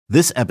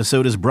This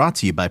episode is brought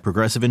to you by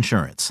Progressive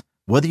Insurance.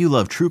 Whether you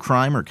love true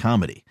crime or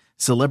comedy,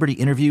 celebrity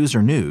interviews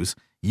or news,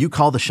 you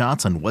call the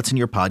shots on what's in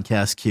your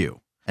podcast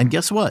queue. And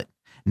guess what?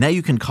 Now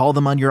you can call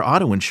them on your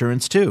auto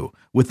insurance too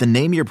with the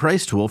Name Your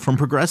Price tool from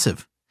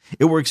Progressive.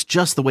 It works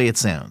just the way it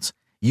sounds.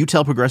 You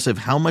tell Progressive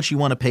how much you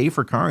want to pay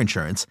for car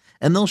insurance,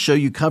 and they'll show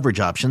you coverage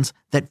options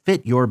that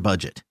fit your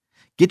budget.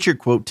 Get your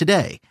quote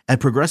today at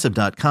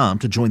Progressive.com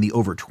to join the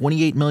over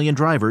 28 million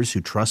drivers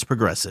who trust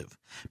Progressive.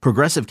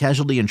 Progressive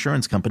Casualty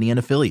Insurance Company and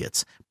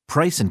Affiliates.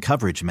 Price and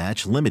coverage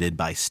match limited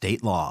by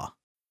state law.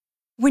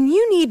 When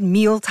you need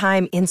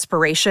mealtime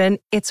inspiration,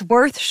 it's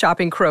worth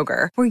shopping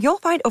Kroger, where you'll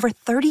find over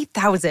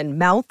 30,000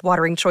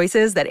 mouth-watering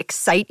choices that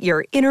excite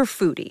your inner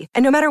foodie.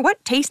 And no matter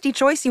what tasty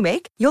choice you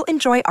make, you'll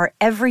enjoy our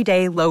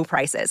everyday low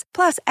prices,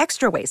 plus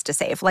extra ways to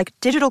save, like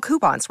digital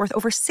coupons worth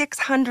over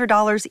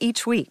 $600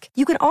 each week.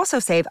 You can also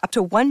save up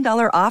to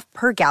 $1 off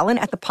per gallon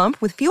at the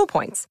pump with fuel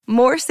points.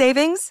 More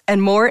savings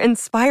and more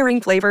inspiring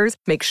flavors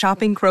make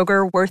shopping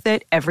Kroger worth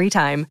it every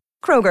time.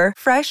 Kroger,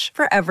 fresh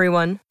for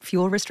everyone.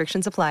 Fuel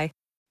restrictions apply.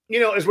 You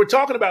know, as we're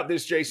talking about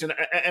this, Jason,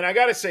 and I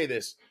got to say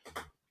this.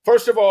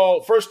 First of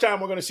all, first time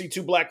we're going to see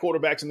two black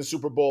quarterbacks in the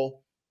Super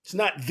Bowl. It's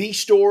not the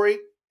story.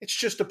 It's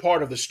just a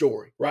part of the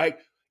story, right?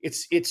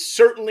 It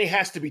certainly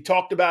has to be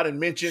talked about and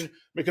mentioned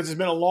because it's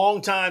been a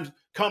long time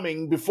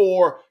coming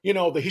before, you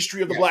know, the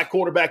history of the black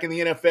quarterback in the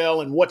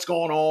NFL and what's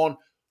going on.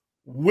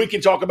 We can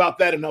talk about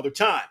that another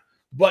time.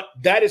 But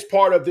that is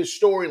part of this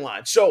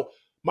storyline. So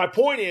my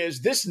point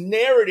is, this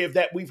narrative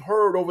that we've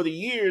heard over the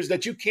years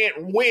that you can't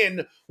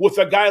win with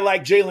a guy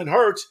like Jalen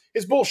Hurts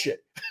is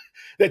bullshit.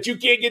 That you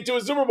can't get to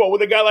a Super Bowl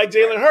with a guy like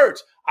Jalen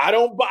Hurts. I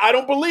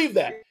don't believe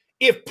that.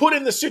 If put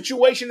in the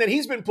situation that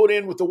he's been put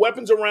in with the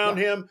weapons around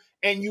him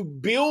and you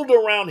build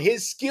around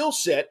his skill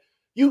set,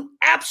 you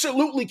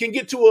absolutely can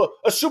get to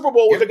a Super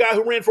Bowl with a guy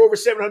who ran for over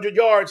 700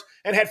 yards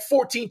and had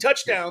 14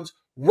 touchdowns,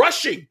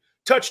 rushing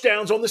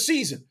touchdowns on the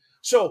season.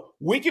 So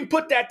we can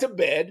put that to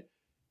bed.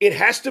 It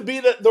has to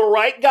be the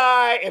right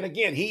guy. And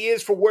again, he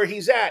is for where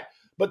he's at.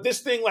 But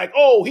this thing like,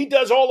 oh, he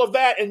does all of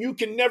that and you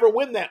can never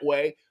win that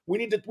way. We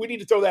need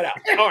to throw that out.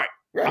 All right.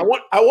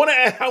 I want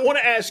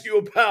to ask you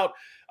about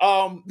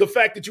the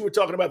fact that you were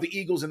talking about the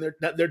Eagles and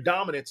their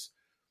dominance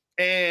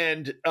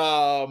and,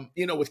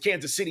 with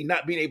Kansas City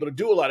not being able to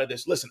do a lot of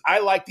this. Listen, I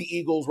like the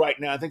Eagles right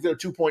now. I think they're a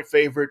 2-point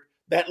favorite.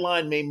 That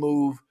line may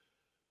move.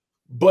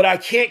 But I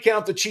can't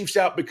count the Chiefs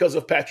out because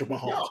of Patrick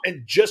Mahomes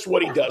and just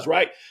what he does,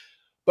 right?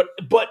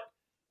 But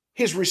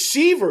his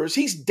receivers,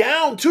 he's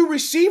down 2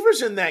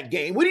 receivers in that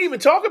game. We didn't even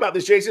talk about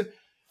this, Jason.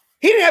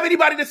 He didn't have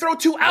anybody to throw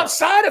to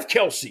outside of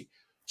Kelsey.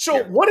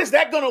 So what is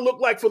that going to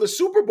look like for the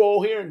Super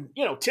Bowl here in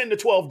 10 to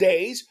 12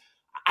 days?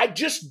 I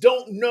just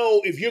don't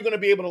know if you're going to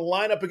be able to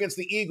line up against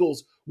the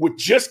Eagles with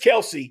just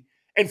Kelsey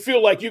and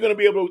feel like you're going to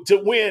be able to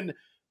win,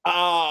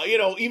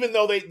 even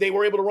though they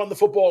were able to run the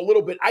football a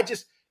little bit.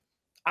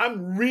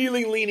 I'm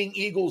really leaning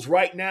Eagles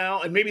right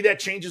now, and maybe that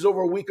changes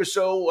over a week or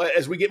so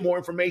as we get more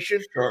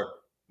information. Sure.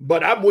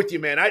 But I'm with you,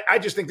 man. I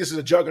just think this is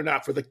a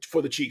juggernaut for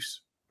the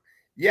Chiefs.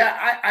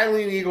 Yeah, I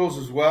lean Eagles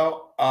as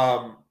well.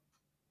 I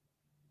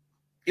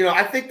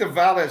think the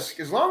Valdez,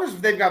 as long as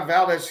they've got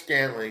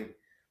Valdez-Scantling,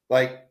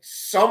 like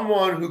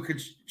someone who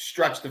could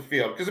stretch the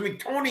field. Because,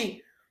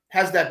 Tony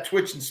has that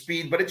twitch and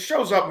speed, but it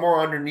shows up more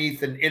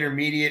underneath and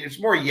intermediate. It's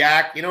more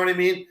yak, you know what I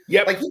mean?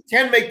 Yep. Like he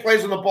can make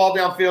plays on the ball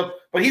downfield,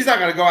 but he's not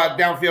going to go out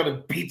downfield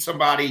and beat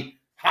somebody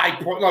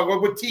high point, like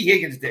what T.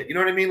 Higgins did. You know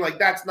what I mean? Like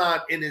that's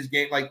not in his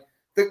game. Like,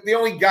 the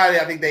only guy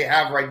that I think they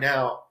have right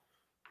now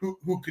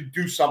who could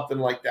do something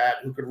like that,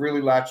 who could really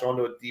latch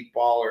onto a deep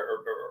ball or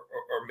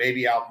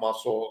maybe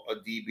out-muscle a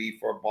DB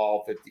for a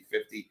ball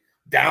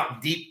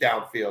 50-50 deep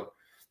downfield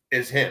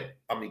is him.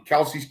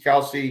 Kelsey's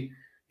Kelsey.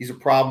 He's a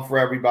problem for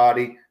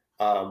everybody.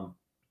 A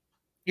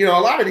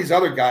lot of these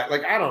other guys,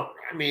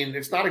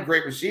 it's not a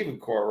great receiving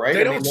core, right?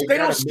 They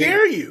don't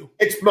scare you.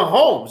 It's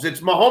Mahomes.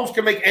 Mahomes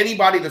can make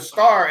anybody the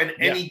star in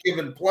any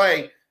given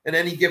play in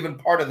any given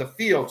part of the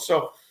field.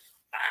 So,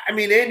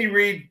 Andy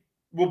Reid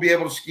will be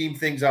able to scheme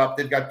things up.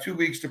 They've got 2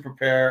 weeks to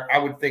prepare. I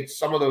would think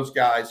some of those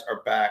guys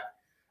are back.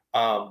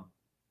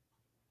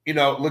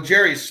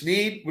 L'Jarius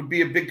Sneed would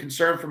be a big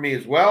concern for me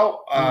as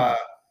well.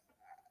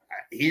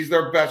 He's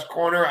their best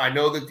corner. I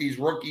know that these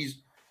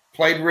rookies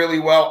played really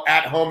well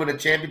at home in a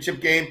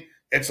championship game.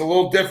 It's a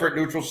little different,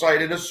 neutral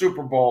site in a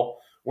Super Bowl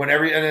and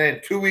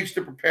then 2 weeks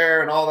to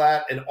prepare and all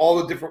that and all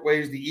the different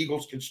ways the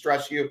Eagles can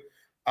stress you.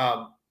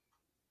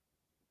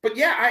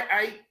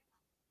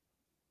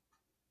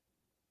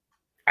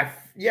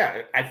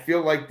 I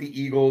feel like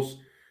the Eagles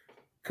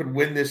could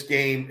win this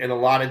game in a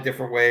lot of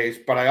different ways,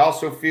 but I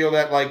also feel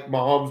that like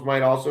Mahomes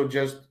might also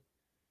just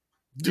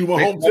do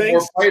Mahomes things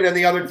more play than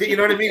the other team. You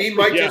know what I mean? He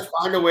might just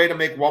find a way to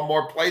make one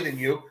more play than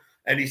you,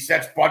 and he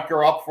sets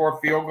Butker up for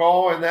a field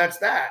goal, and that's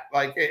that.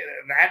 Like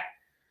that.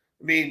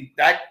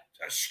 That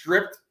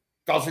script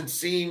doesn't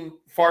seem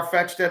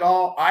far-fetched at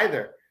all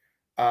either.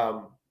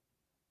 A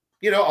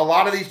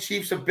lot of these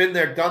Chiefs have been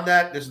there, done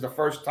that. This is the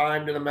first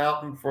time to the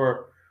Mountain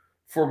for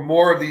for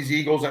more of these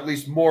Eagles, at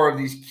least more of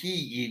these key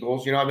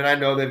Eagles. You know, I mean, I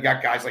know they've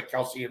got guys like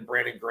Kelsey and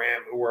Brandon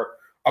Graham who were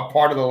a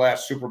part of the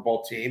last Super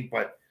Bowl team,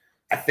 but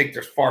I think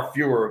there's far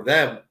fewer of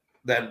them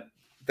than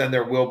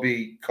there will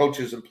be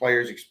coaches and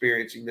players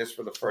experiencing this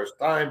for the first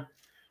time.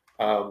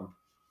 And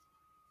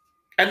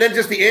then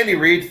just the Andy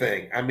Reid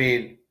thing. I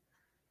mean,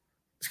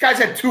 this guy's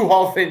had 2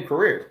 Hall of Fame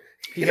careers.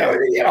 He had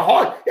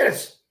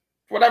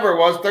whatever it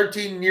was,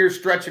 13-year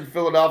stretch in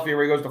Philadelphia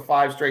where he goes to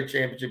 5 straight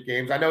championship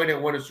games. I know he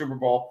didn't win a Super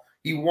Bowl.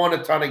 He won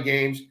a ton of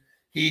games.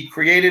 He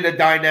created a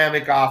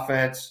dynamic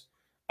offense.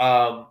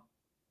 And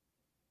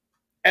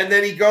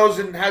then he goes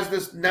and has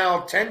this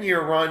now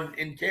 10-year run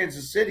in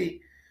Kansas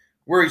City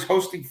where he's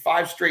hosting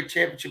 5 straight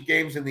championship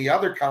games in the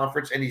other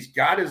conference, and he's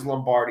got his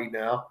Lombardi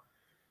now.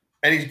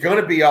 And he's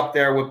going to be up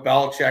there with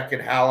Belichick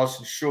and Hallis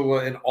and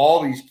Shula in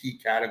all these key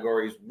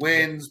categories,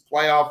 wins,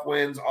 playoff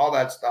wins, all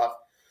that stuff.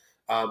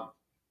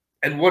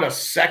 And what a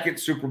second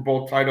Super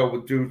Bowl title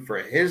would do for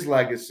his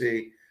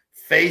legacy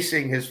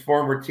facing his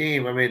former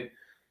team. I mean,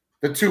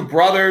 the 2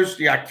 brothers,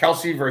 you got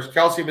Kelsey versus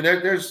Kelsey. I mean,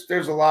 there's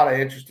a lot of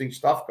interesting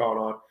stuff going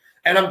on.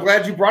 And I'm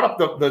glad you brought up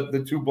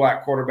the 2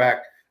 black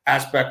quarterback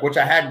aspect, which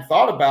I hadn't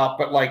thought about,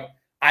 but like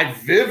I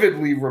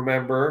vividly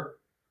remember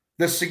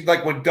this,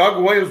 like when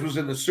Doug Williams was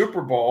in the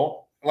Super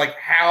Bowl, like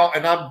how,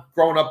 and I'm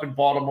growing up in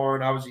Baltimore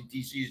and obviously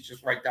DC is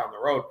just right down the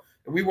road.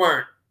 And we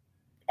weren't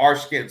our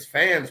Skins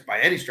fans by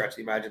any stretch of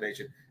the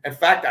imagination. In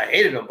fact, I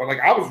hated him, but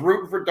like I was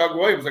rooting for Doug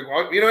Williams. Like,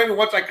 well, you know, even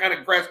once I kind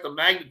of grasped the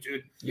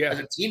magnitude as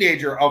a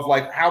teenager of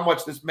like how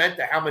much this meant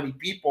to how many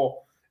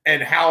people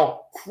and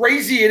how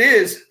crazy it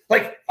is,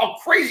 like how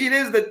crazy it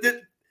is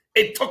that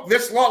it took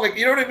this long. Like,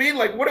 you know what I mean?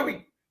 Like, what are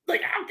we,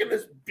 like, how can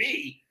this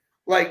be?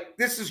 Like,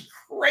 this is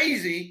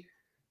crazy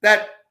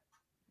that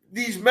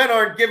these men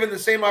aren't given the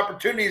same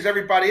opportunity as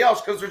everybody else,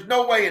 because there's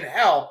no way in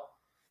hell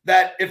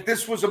that if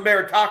this was a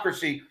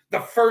meritocracy, the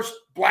first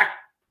black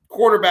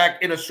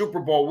quarterback in a Super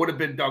Bowl would have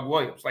been Doug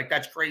Williams. Like,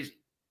 that's crazy.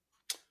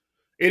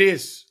 It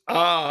is.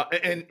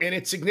 And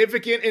it's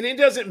significant. And it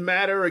doesn't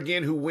matter,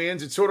 again, who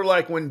wins. It's sort of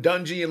like when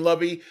Dungy and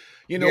Lovey,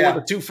 were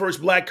the 2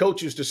 first black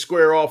coaches to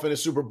square off in a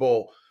Super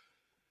Bowl.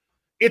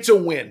 It's a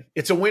win.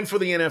 It's a win for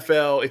the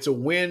NFL. It's a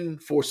win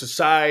for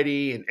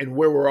society and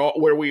where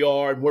we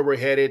are and where we're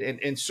headed.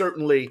 And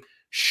certainly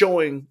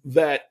showing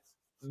that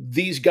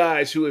these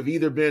guys who have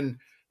either been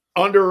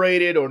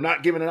underrated or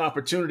not given an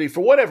opportunity for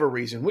whatever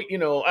reason.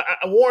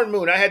 Warren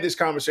Moon, I had this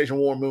conversation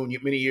with Warren Moon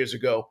many years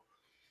ago,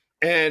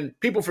 and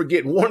people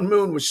forget Warren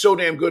Moon was so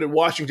damn good at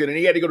Washington, and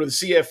he had to go to the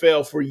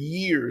CFL for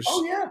years.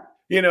 Oh, yeah.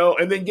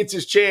 And then gets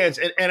his chance.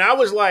 And I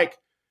was like,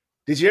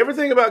 did you ever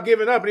think about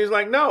giving up? And he's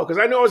like, no, because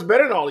I know I was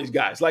better than all these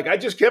guys. Like, I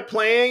just kept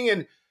playing,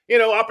 and,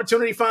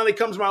 opportunity finally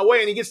comes my way,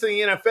 and he gets to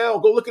the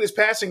NFL. Go look at his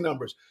passing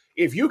numbers.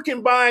 If you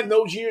combine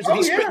those years that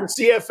he spent in the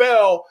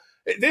CFL,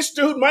 this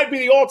dude might be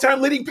the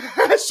all-time leading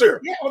passer.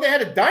 Yeah, well, they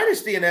had a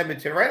dynasty in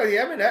Edmonton, right? Like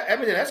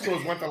Edmonton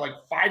Eskimos went to like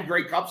 5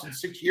 Grey Cups in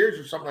 6 years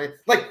or something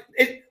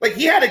like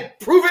he had to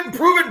prove it.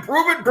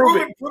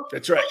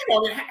 That's right.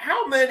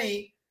 How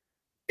many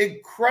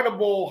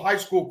incredible high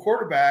school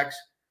quarterbacks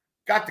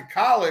got to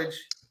college?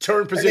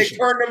 Turn position. They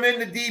turned them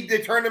into deep. They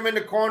turned them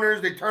into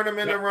corners. They turned them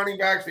into running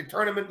backs. They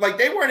turned them in like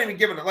they weren't even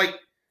given it. Like,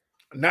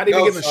 not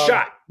even given a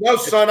shot. No,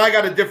 son, I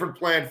got a different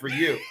plan for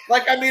you.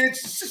 Like, I mean,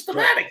 it's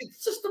systematic.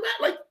 It's systematic.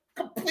 Like,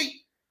 complete,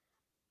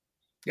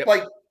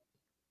 like,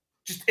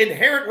 just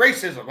inherent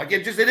racism. Like,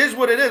 it is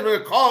what it is. We're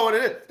going to call it what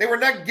it is. They were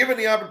not given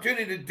the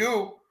opportunity to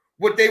do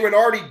what they were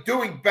already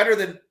doing better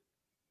than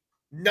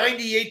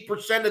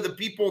 98% of the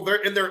people there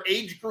in their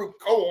age group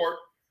cohort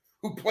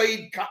who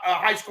played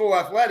high school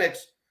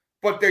athletics.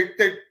 But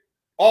they're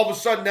all of a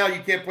sudden now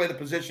you can't play the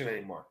position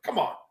anymore. Come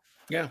on.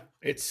 Yeah,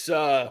 it's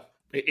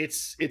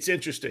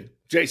interesting,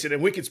 Jason,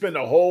 and we could spend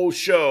a whole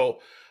show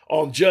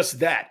on just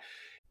that.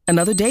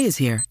 Another day is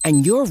here,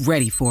 and you're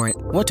ready for it.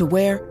 What to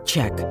wear?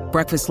 Check.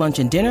 Breakfast, lunch,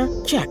 and dinner?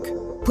 Check.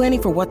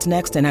 Planning for what's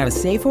next and how to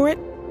save for it?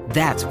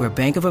 That's where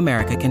Bank of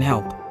America can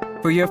help.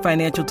 For your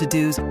financial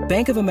to-dos,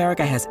 Bank of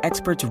America has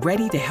experts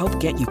ready to help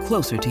get you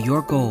closer to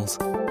your goals.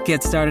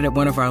 Get started at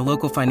one of our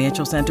local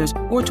financial centers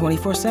or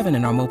 24/7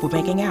 in our mobile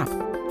banking app.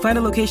 Find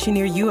a location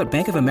near you at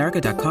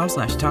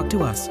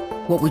bankofamerica.com/talktous.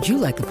 What would you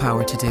like the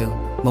power to do?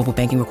 Mobile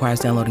banking requires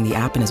downloading the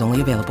app and is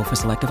only available for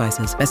select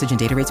devices. Message and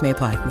data rates may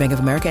apply. Bank of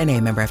America N.A.,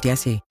 member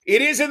FDIC.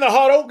 It is in the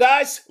huddle,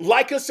 guys.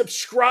 Like us,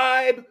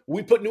 subscribe.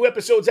 We put new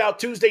episodes out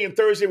Tuesday and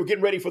Thursday. We're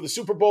getting ready for the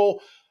Super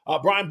Bowl.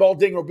 Brian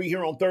Baldinger will be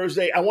here on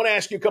Thursday. I want to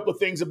ask you a couple of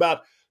things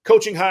about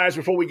coaching hires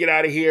before we get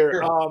out of here.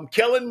 Sure.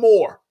 Kellen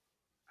Moore,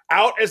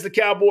 out as the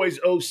Cowboys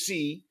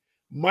OC.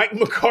 Mike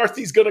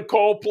McCarthy's going to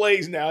call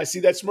plays now. I see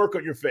that smirk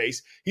on your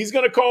face. He's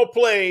going to call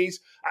plays.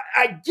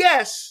 I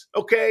guess,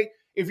 okay,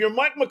 if you're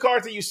Mike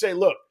McCarthy, you say,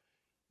 look,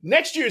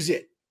 next year's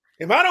it.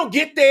 If I don't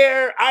get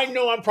there, I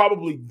know I'm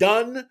probably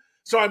done.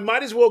 So I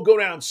might as well go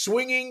down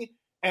swinging,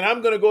 and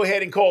I'm going to go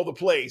ahead and call the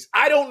plays.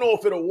 I don't know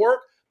if it'll work,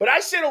 but I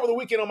said over the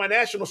weekend on my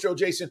national show,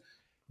 Jason,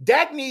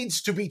 Dak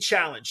needs to be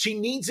challenged. He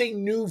needs a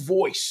new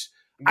voice.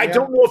 I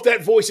don't know if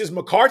that voice is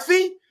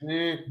McCarthy,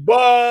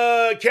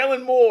 but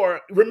Kellen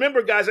Moore.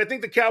 Remember, guys, I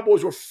think the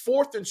Cowboys were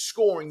 4th in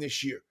scoring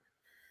this year.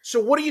 So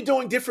what are you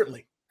doing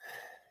differently?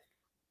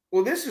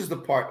 Well, this is the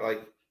part,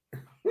 like,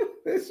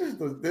 this is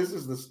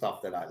the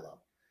stuff that I love.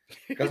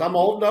 Because I'm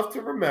old enough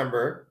to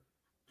remember,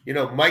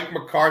 Mike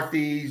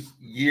McCarthy's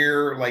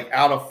year, like,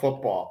 out of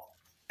football.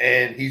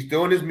 And he's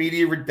doing his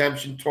media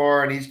redemption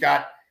tour, and he's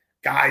got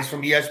guys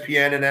from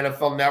ESPN and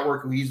NFL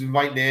Network who he's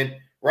inviting in,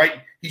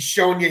 right? He's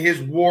showing you his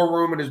war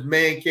room and his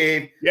man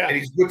cave. Yeah. And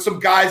he's with some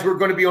guys who are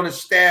going to be on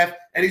his staff,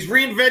 and he's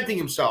reinventing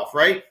himself,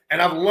 right?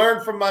 And I've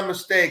learned from my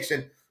mistakes.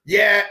 And,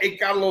 yeah, it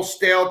got a little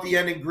stale at the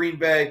end in Green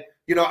Bay.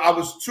 I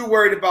was too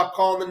worried about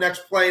calling the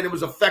next play, and it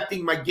was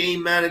affecting my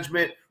game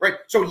management, right?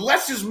 So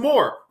less is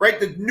more, right?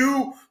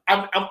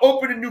 I'm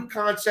open to new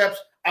concepts.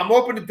 I'm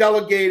open to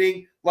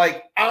delegating.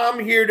 Like, I'm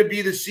here to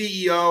be the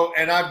CEO,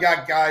 and I've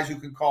got guys who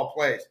can call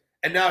plays.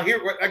 And now here,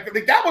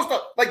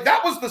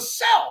 that was the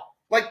sell.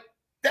 Like,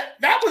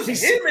 that was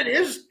him and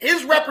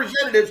his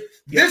representatives.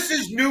 Yep. This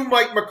is new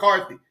Mike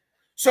McCarthy.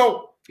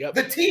 So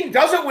the team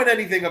doesn't win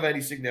anything of any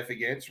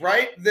significance,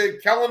 right? The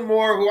Kellen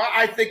Moore, who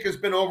I think has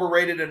been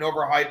overrated and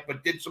overhyped,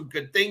 but did some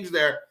good things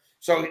there.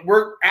 So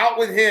we're out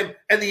with him.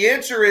 And the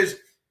answer is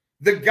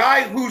the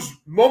guy whose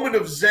moment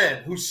of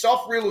zen, whose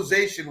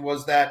self-realization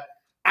was that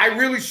I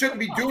really shouldn't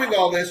be doing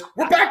all this.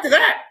 We're back to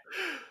that.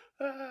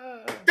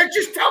 That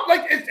just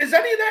is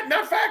any of that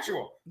not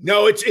factual?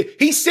 No,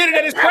 he said it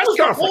at his press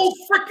conference. The whole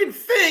freaking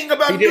thing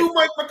about new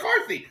Mike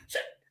McCarthy,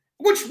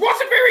 which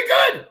wasn't very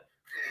good.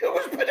 It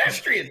was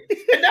pedestrian.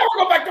 And now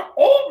we're going back to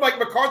old Mike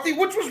McCarthy,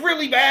 which was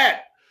really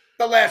bad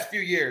the last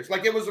few years.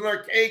 Like, it was an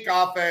archaic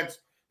offense.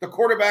 The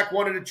quarterback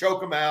wanted to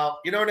choke him out.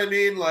 You know what I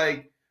mean?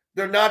 Like,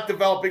 they're not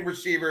developing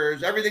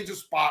receivers. Everything's a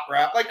spot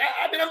wrap. Like,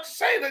 I'm just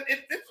saying that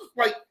this is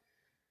like,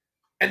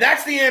 and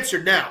that's the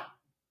answer now.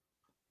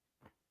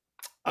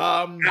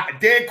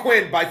 Dan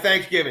Quinn by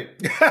Thanksgiving.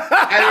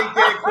 I think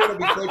Dan Quinn will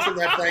be coaching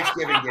that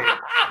Thanksgiving game.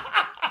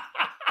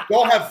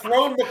 They'll have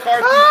thrown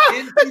McCarthy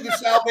into the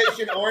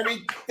Salvation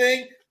Army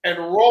thing and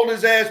rolled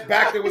his ass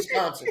back to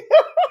Wisconsin.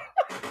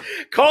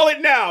 Call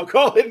it now.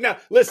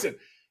 Listen,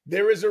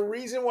 there is a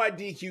reason why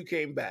DQ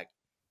came back.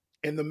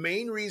 And the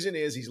main reason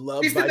is he's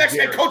loved by Jerry. He's the next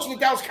head coach of the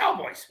Dallas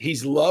Cowboys.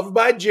 He's loved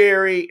by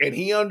Jerry, and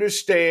he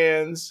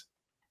understands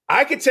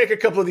I could take a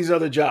couple of these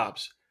other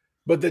jobs,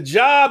 but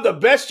the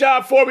best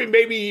job for me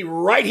may be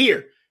right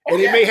here. And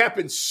it may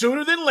happen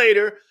sooner than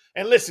later.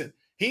 And listen,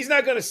 he's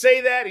not going to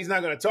say that. He's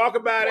not going to talk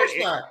about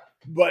it. Not.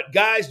 But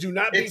guys, do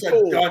not be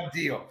fooled. It's a done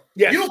deal.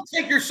 Yes. You don't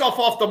take yourself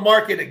off the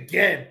market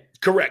again.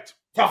 Correct.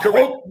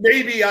 Hope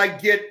maybe I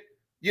get,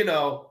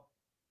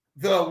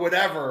 the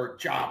whatever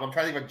job. I'm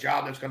trying to think of a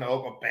job that's going to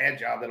open, a bad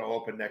job that'll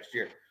open next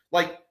year.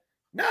 Like,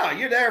 no,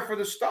 you're there for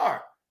the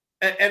start.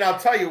 And I'll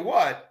tell you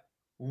what,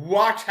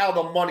 watch how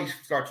the money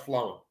starts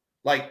flowing.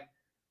 Like,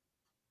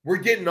 we're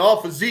getting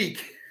off of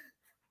Zeke.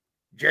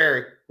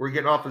 Jerry, we're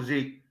getting off of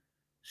Zeke.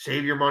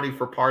 Save your money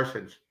for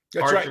Parsons.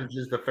 That's Parsons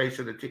is the face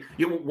of the team.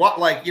 You know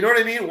what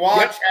I mean?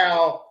 Watch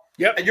how.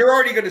 Yep. And you're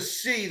already going to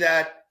see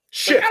that.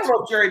 Shit. Like, I don't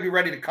know if Jerry be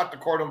ready to cut the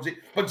cord on Zeke,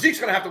 but Zeke's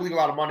going to have to leave a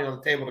lot of money on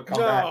the table to come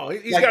back. No,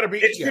 he's got to be.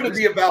 It's going to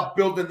be about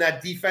building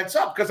that defense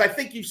up because I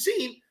think you've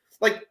seen,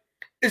 like,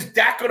 is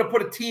Dak going to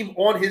put a team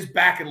on his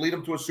back and lead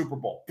them to a Super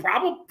Bowl?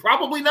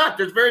 Probably not.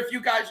 There's very few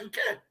guys who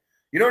can.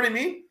 You know what I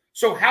mean?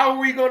 So how are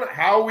we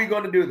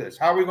going to do this?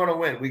 How are we going to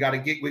win? We got to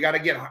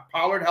get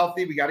Pollard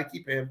healthy. We got to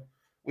keep him.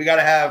 We got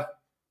to have,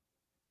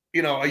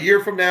 a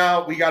year from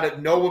now, we got to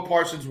know what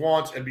Parsons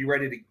wants and be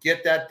ready to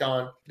get that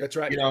done. That's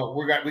right.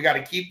 We got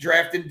to keep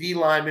drafting D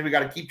linemen. We got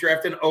to keep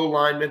drafting O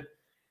linemen.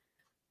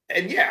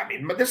 And yeah, I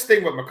mean, this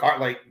thing with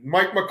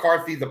Mike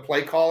McCarthy, the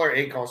play caller,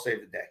 ain't gonna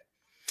save the day.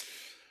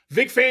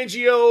 Vic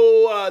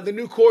Fangio, the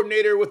new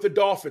coordinator with the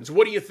Dolphins.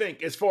 What do you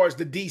think as far as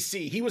the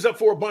DC? He was up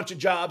for a bunch of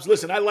jobs.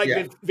 Listen, I like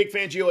Vic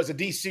Fangio as a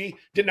DC.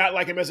 Did not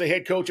like him as a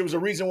head coach. It was a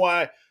reason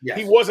why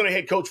he wasn't a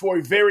head coach for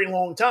a very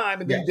long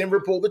time. And then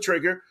Denver pulled the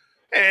trigger,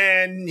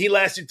 and he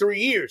lasted 3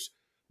 years.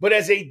 But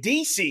as a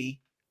DC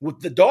with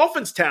the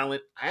Dolphins'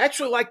 talent, I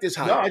actually like this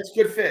hire. No, it's a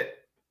good fit.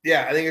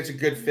 Yeah, I think it's a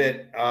good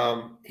fit.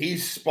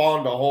 He's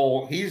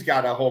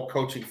got a whole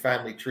coaching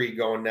family tree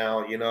going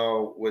now,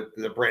 with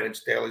the Brandon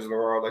Staley's of the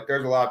world. Like,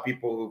 there's a lot of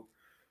people who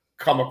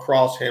come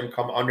across him,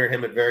 come under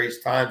him at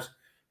various times,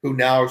 who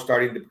now are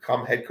starting to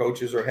become head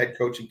coaches or head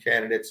coaching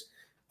candidates.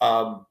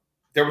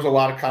 There was a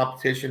lot of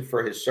competition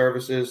for his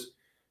services.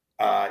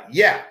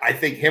 I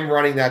think him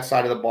running that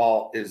side of the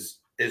ball is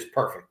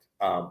perfect.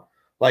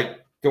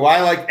 Do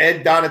I like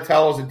Ed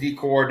Donatello as a D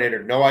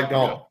coordinator? No, I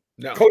don't.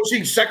 No.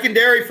 Coaching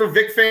secondary for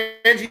Vic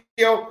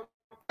Fangio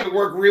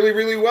worked really,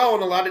 really well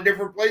in a lot of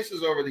different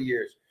places over the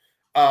years.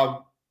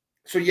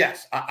 So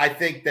yes, I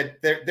think that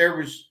there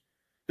was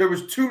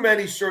too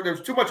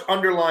much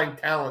underlying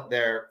talent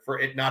there for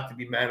it not to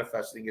be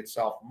manifesting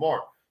itself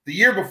more. The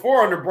year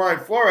before under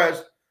Brian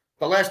Flores,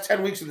 the last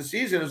 10 weeks of the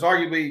season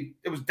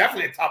it was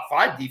definitely a top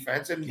 5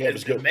 defense, and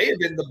it may have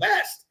been the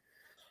best.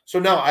 So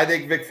no, I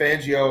think Vic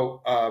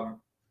Fangio,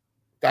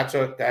 that's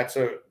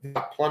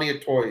got plenty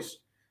of toys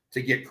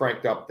to get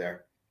cranked up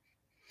there.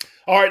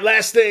 All right,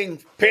 last thing.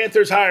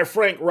 Panthers hire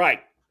Frank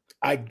Reich.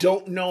 I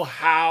don't know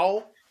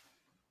how.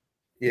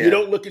 Yeah. You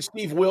don't look at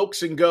Steve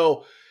Wilkes and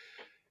go,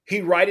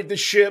 he righted the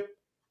ship.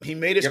 He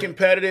made us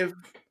competitive.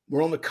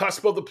 We're on the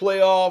cusp of the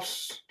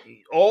playoffs.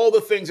 All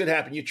the things that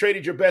happened. You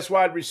traded your best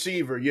wide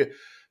receiver.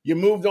 You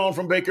moved on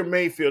from Baker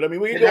Mayfield. I mean,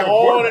 we can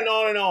go on and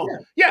on and on.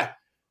 Yeah.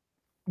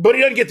 But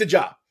he doesn't get the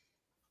job.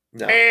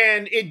 No.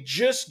 And it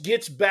just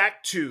gets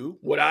back to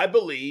what I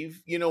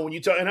believe, when you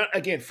talk, and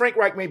again, Frank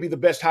Reich may be the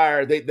best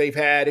hire they've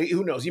had.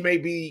 Who knows? He may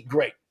be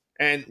great.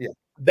 And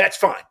that's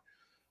fine.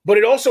 But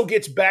it also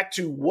gets back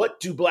to, what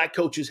do black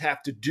coaches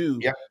have to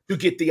do to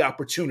get the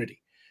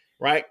opportunity,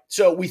 right?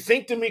 So we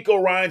think D'Amico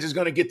Ryans is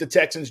going to get the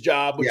Texans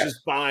job, which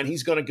is fine.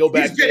 He's going to go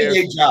back there. He's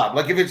getting a job.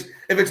 Like, if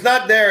it's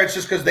not there, it's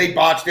just because they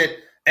botched it,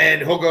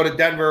 and he'll go to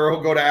Denver or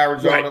he'll go to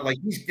Arizona. Right. Like,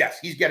 he's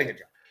getting a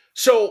job.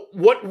 So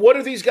what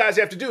do these guys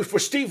have to do? For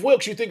Steve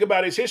Wilkes, you think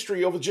about his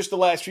history over just the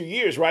last few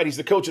years, right? He's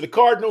the coach of the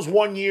Cardinals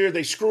 1 year.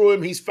 They screw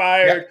him. He's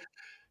fired.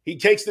 He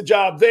takes the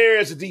job there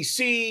as a DC.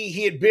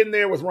 He had been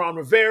there with Ron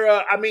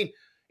Rivera. I mean,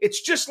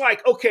 it's just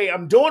like, okay,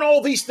 I'm doing all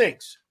these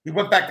things. He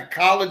went back to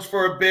college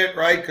for a bit,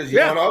 right? Because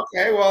you're going,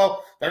 okay,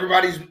 well,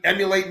 everybody's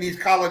emulating these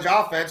college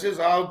offenses.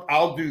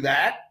 I'll do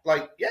that.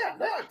 Like,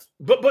 no.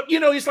 But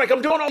he's like,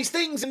 I'm doing all these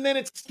things, and then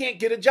it can't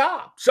get a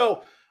job.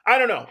 So I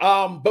don't know.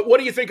 But what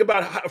do you think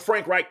about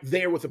Frank Reich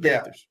there with the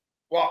Panthers?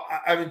 Well,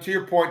 I mean, to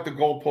your point, the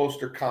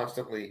goalposts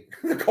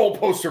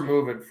are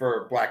moving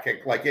for Black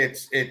Ink. Like,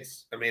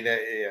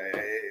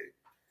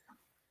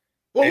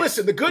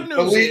 listen, the good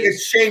news is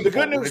it's shameful. The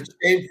good news, it's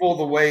shameful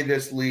the way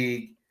this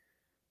league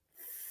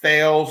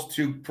fails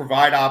to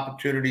provide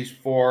opportunities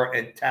for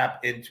and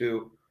tap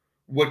into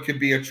what could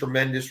be a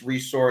tremendous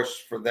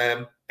resource for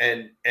them.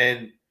 And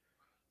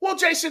well,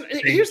 Jason,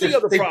 here's the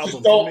other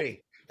problem for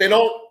me. They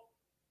don't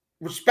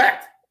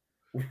respect.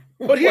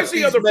 But here's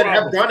the other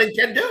problem. Have done and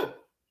can do.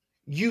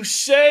 You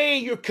say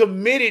you're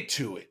committed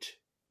to it.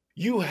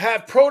 You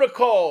have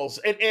protocols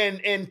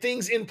and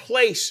things in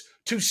place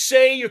to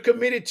say you're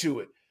committed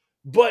to it.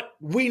 But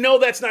we know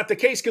that's not the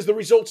case because the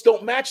results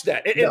don't match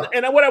that.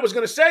 And what I was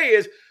going to say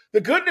is, the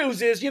good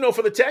news is,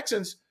 for the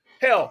Texans,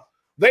 hell,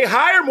 they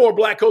hire more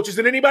black coaches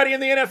than anybody in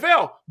the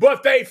NFL,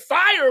 but they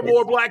fire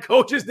more black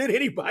coaches than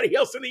anybody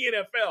else in the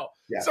NFL.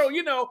 Yeah. So,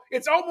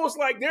 it's almost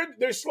like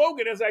their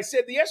slogan, as I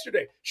said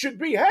yesterday, should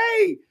be,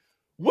 hey,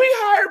 we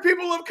hire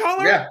people of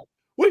color. Yeah.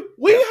 We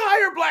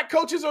hire black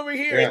coaches over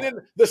here. Yeah. And then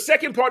the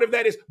second part of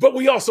that is, but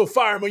we also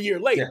fire them a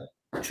year later.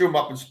 Yeah. Chew them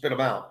up and spit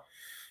them out.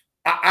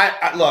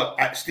 Look,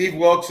 Steve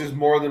Wilkes is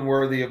more than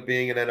worthy of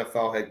being an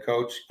NFL head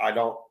coach. I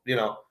don't,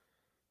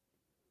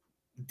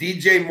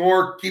 DJ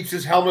Moore keeps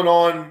his helmet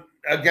on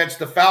against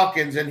the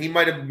Falcons, and he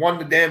might have won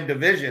the damn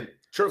division,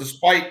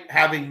 despite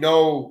having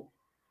no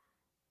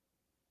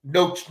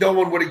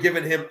one would have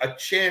given him a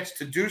chance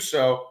to do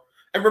so.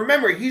 And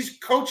remember, he's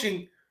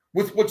coaching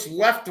with what's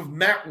left of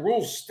Matt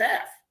Rule's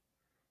staff.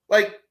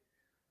 Like,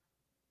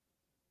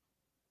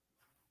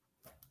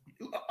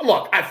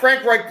 look,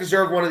 Frank Reich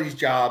deserved one of these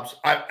jobs.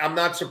 I'm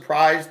not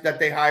surprised that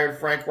they hired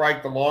Frank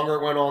Reich the longer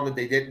it went on, that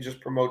they didn't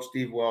just promote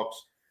Steve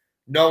Wilkes,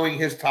 knowing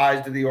his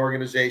ties to the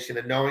organization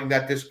and knowing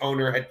that this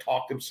owner had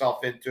talked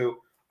himself into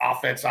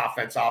offense,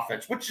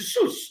 which is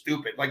so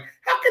stupid. Like,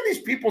 how can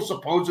these people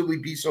supposedly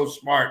be so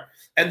smart?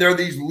 And they're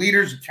these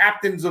leaders,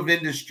 captains of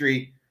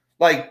industry,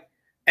 like,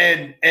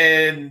 and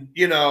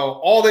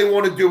all they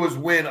want to do is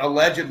win,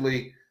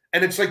 allegedly.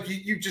 And it's like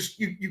you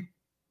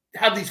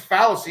have these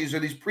fallacies or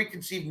these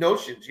preconceived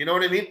notions, you know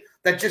what I mean?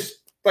 That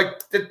just,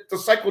 like, the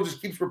cycle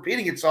just keeps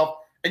repeating itself,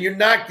 and you're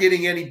not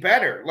getting any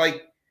better.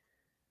 Like,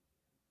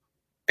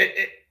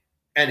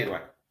 anyway.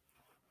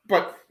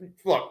 But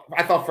look,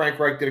 I thought Frank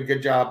Reich did a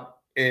good job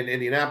in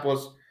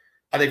Indianapolis.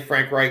 I think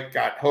Frank Reich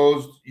got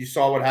hosed. You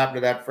saw what happened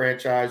to that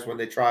franchise when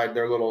they tried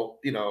their little,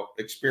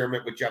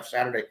 experiment with Jeff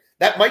Saturday.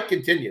 That might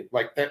continue.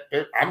 Like that,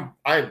 I'm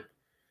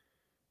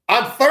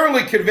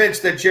thoroughly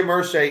convinced that Jim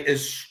Irsay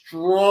is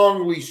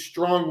strongly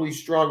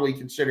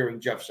considering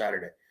Jeff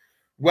Saturday.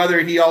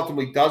 Whether he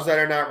ultimately does that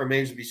or not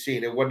remains to be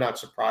seen. It would not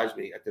surprise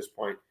me at this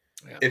point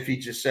if he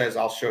just says,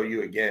 "I'll show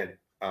you again."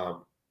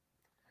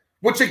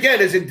 Which again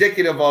is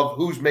indicative of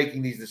who's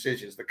making these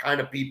decisions, the kind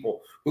of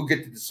people who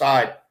get to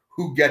decide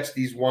who gets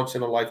these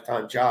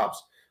once-in-a-lifetime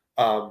jobs.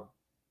 I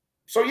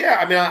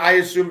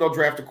assume they'll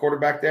draft a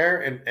quarterback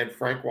there, and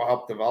Frank will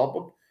help develop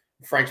them.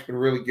 Frank's been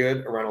really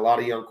good around a lot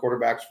of young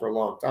quarterbacks for a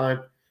long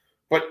time.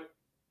 But,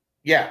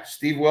 yeah,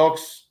 Steve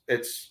Wilkes,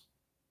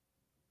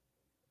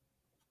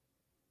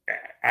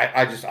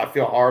 I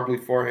feel horribly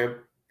for him.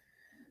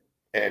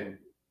 And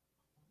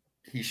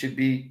he should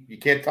be – you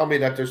can't tell me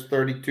that there's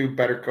 32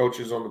 better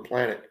coaches on the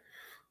planet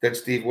than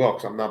Steve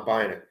Wilkes. I'm not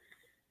buying it.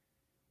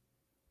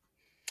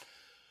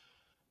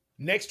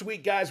 Next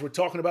week, guys, we're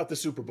talking about the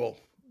Super Bowl.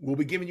 We'll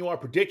be giving you our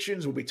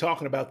predictions. We'll be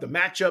talking about the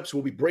matchups.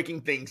 We'll be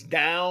breaking things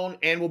down.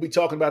 And we'll be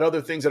talking about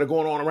other things that are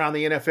going on around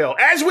the NFL,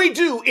 as we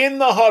do in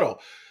the Huddle.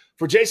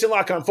 For Jason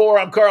Lock-On 4,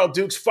 I'm Carl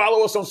Dukes.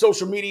 Follow us on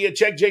social media.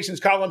 Check Jason's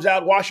columns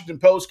out. Washington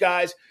Post,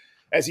 guys.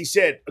 as he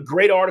said, a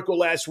great article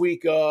last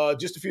week,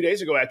 just a few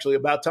days ago, actually,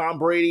 about Tom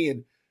Brady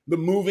and the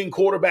moving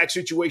quarterback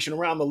situation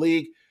around the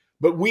league.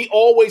 But we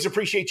always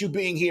appreciate you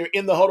being here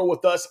in the huddle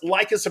with us.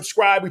 Like and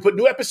subscribe. We put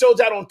new episodes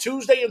out on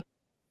Tuesday and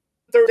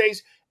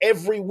Thursdays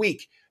every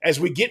week as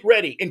we get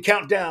ready and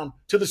count down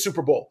to the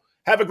Super Bowl.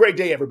 Have a great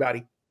day,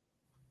 everybody.